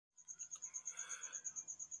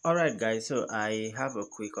Alright guys, so I have a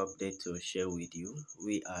quick update to share with you.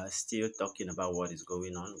 We are still talking about what is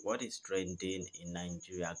going on, what is trending in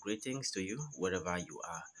Nigeria. Greetings to you wherever you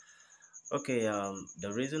are. Okay,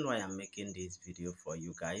 the reason why I'm making this video for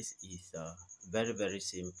you guys is very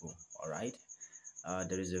simple. Alright,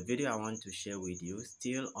 there is a video I want to share with you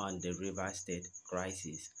still on the River State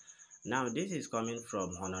crisis. Now this is coming from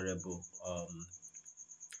Honorable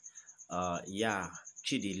yeah,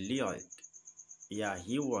 Chidi Lloyd. Yeah,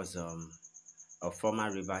 he was a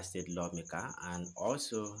former River State lawmaker and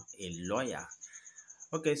also a lawyer.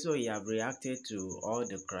 Okay, so he have reacted to all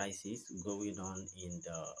the crises going on in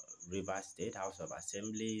the River State House of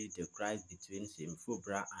Assembly, the crisis between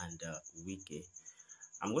Fubara and Wike.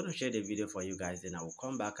 I'm going to share the video for you guys, then I will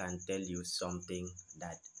come back and tell you something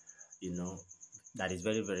that you know that is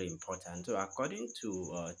very important. So according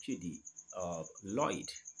to Chidi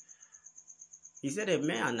Lloyd, he said a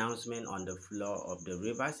main announcement on the floor of the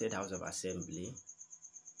River State House of Assembly,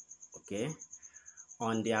 okay,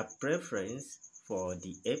 on their preference for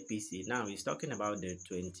the APC. Now he's talking about the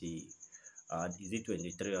 20, is it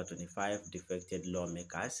 23 or 25 defected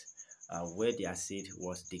lawmakers where their seat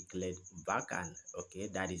was declared vacant. Okay,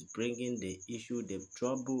 that is bringing the issue, the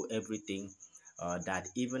trouble, everything that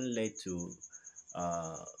even led to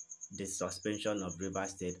uh, the suspension of River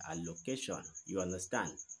State allocation. You understand?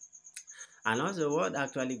 And also, what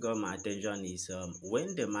actually got my attention is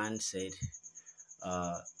when the man said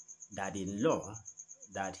uh, that in law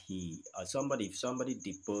that he somebody if somebody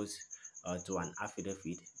deposed to an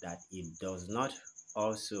affidavit that it does not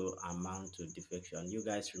also amount to defection. You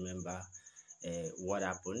guys remember what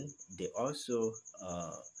happened? They also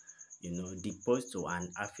deposed to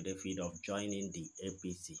an affidavit of joining the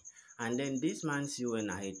APC, and then this man still went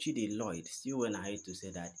ahead, Chidi Lloyd still went ahead to say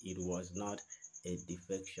that it was not a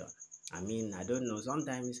defection. I mean, I don't know,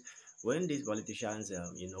 sometimes when these politicians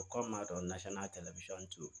come out on national television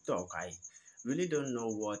to talk, I really don't know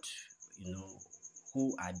what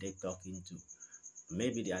who are they talking to.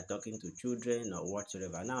 Maybe they are talking to children or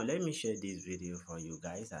whatsoever. Now let me share this video for you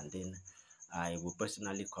guys, and then I will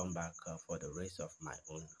personally come back for the rest of my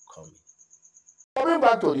own comment. Coming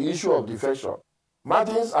back to the issue of defection,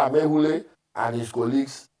 Martins Amehule and his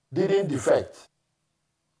colleagues didn't defect.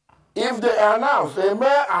 If they announce a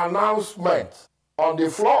mere announcement on the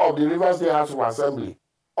floor of the Rivers State House of Assembly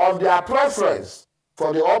of their preference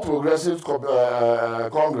for the All Progressives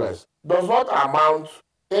Congress does not amount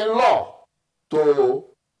in law to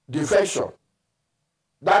defection.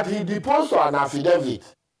 That he deposed to an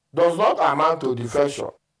affidavit does not amount to defection.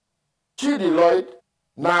 Chidi Lloyd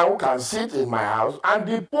now can sit in my house and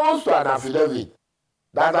depose to an affidavit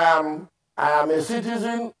that I am a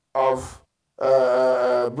citizen of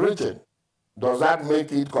Britain. Does that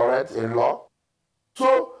make it correct in law?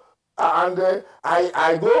 So,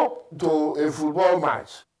 I go to a football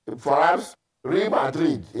match, perhaps Real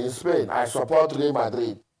Madrid in Spain. I support Real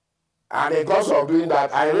Madrid. And because of doing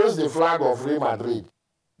that, I raise the flag of Real Madrid.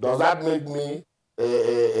 Does that make me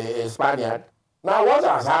a Spaniard? Now, what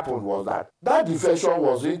has happened was that defection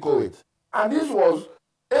was inchoate. And this was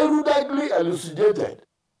eruditely elucidated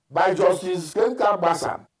by Justice Kenka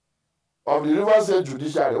Bassam of the River State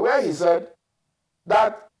Judiciary, where he said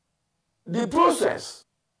that the process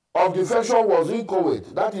of defection was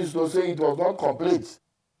inchoate. That is to say, it was not complete.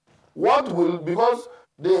 Because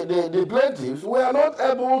the plaintiffs were not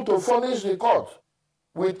able to furnish the court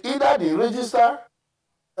with either the register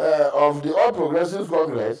of the All Progressives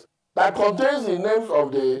Congress that contains the names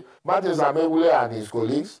of the Martins Amehule and his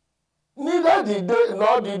colleagues, neither did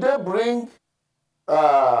they bring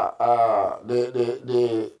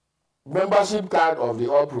the membership card of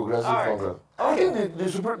the All Progressive Congress. I think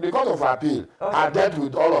the Court of Appeal had dealt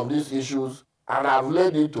with all of these issues and have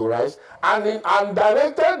laid it to rest, and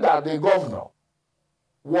directed that the governor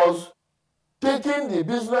was taking the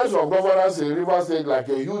business of governance in River State like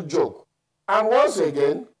a huge joke. And once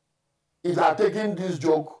again, it had taken this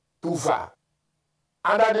joke too far.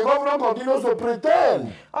 And that the governor continues to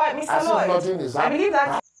pretend All right, Mr. as Lloyd, if nothing is I happening. believe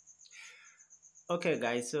that. Okay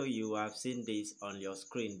guys, so you have seen this on your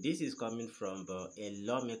screen. This is coming from a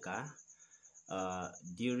lawmaker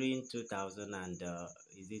during 2000 and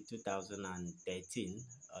is it 2013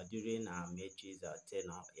 during Mechi's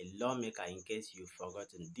tenure. A lawmaker, in case you've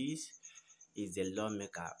forgotten, this is a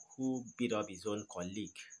lawmaker who beat up his own colleague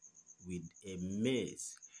with a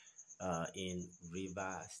mace in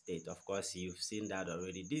River State. Of course, you've seen that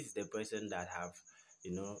already. This is the person that have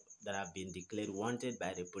been declared wanted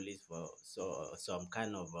by the police for some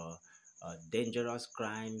kind of dangerous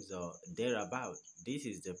crimes or thereabout. This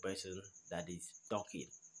is the person that is talking.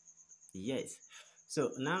 Yes.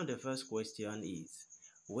 So now the first question is,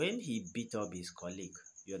 when he beat up his colleague,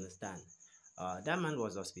 you understand, that man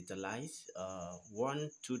was hospitalized. One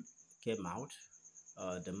tooth came out.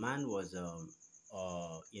 The man was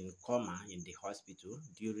in coma in the hospital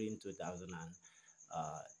during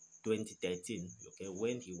 2013, okay,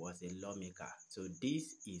 when he was a lawmaker. So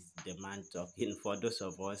this is the man talking for those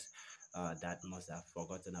of us that must have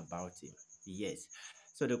forgotten about him. Yes.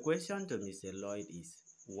 So the question to Mr. Lloyd is,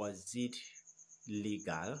 was it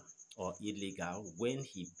legal or illegal when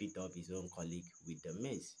he beat up his own colleague with the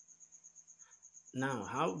mace? Now,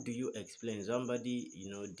 how do you explain somebody,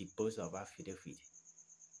 deposed of affidavit,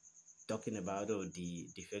 talking about, oh, the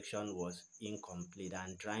defection was incomplete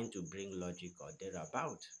and trying to bring logic or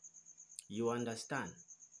thereabout? You understand?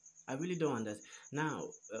 I really don't understand.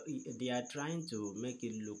 Now, they are trying to make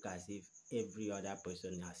it look as if every other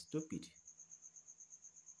person is stupid.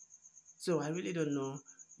 So I really don't know.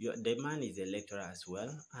 The man is a lecturer as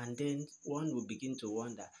well. And then one will begin to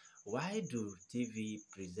wonder, why do TV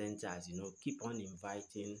presenters, keep on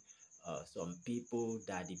inviting some people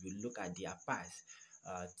that, if you look at their past,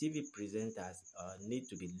 TV presenters need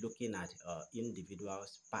to be looking at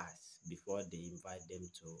individuals' past before they invite them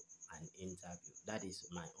to an interview. That is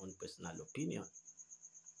my own personal opinion.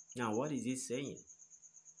 Now, what is he saying?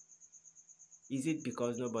 Is it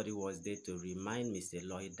because nobody was there to remind Mr.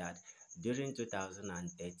 Lloyd that during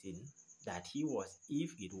 2013, that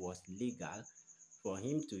if it was legal for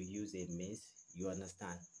him to use a mace, you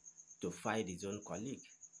understand, to fight his own colleague,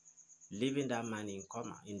 leaving that man in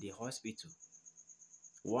coma in the hospital?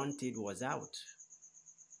 One teeth was out.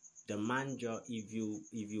 The man, if you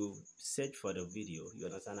search for the video, you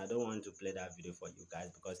understand, I don't want to play that video for you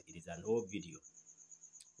guys because it is an old video.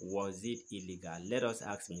 Was it illegal? Let us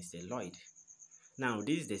ask Mr. Lloyd. Now,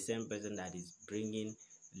 this is the same person that is bringing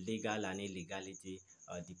legal and illegality,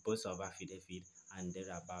 the post of affidavit and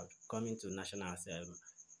thereabout, coming to national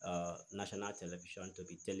television to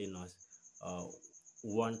be telling us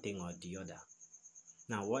one thing or the other.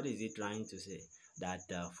 Now, what is he trying to say? That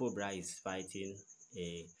Fubara is fighting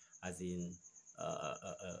I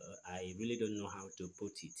really don't know how to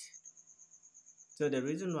put it. So the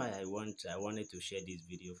reason why I wanted to share this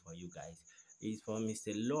video for you guys is for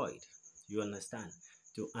Mr. Lloyd, you understand,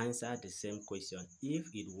 to answer the same question.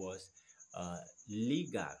 If it was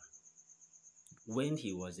legal when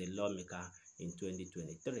he was a lawmaker in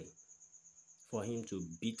 2023 for him to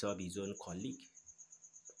beat up his own colleague,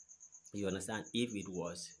 you understand, if it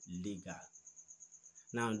was legal.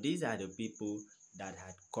 Now, these are the people that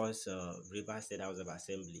had caused Rivers State House of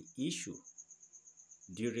Assembly issue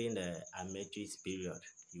during the Amechi's period,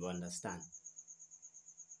 you understand.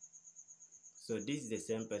 So this is the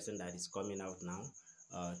same person that is coming out now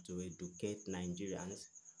to educate Nigerians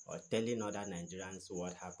or telling other Nigerians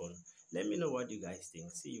what happened. Let me know what you guys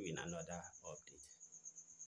think. See you in another update.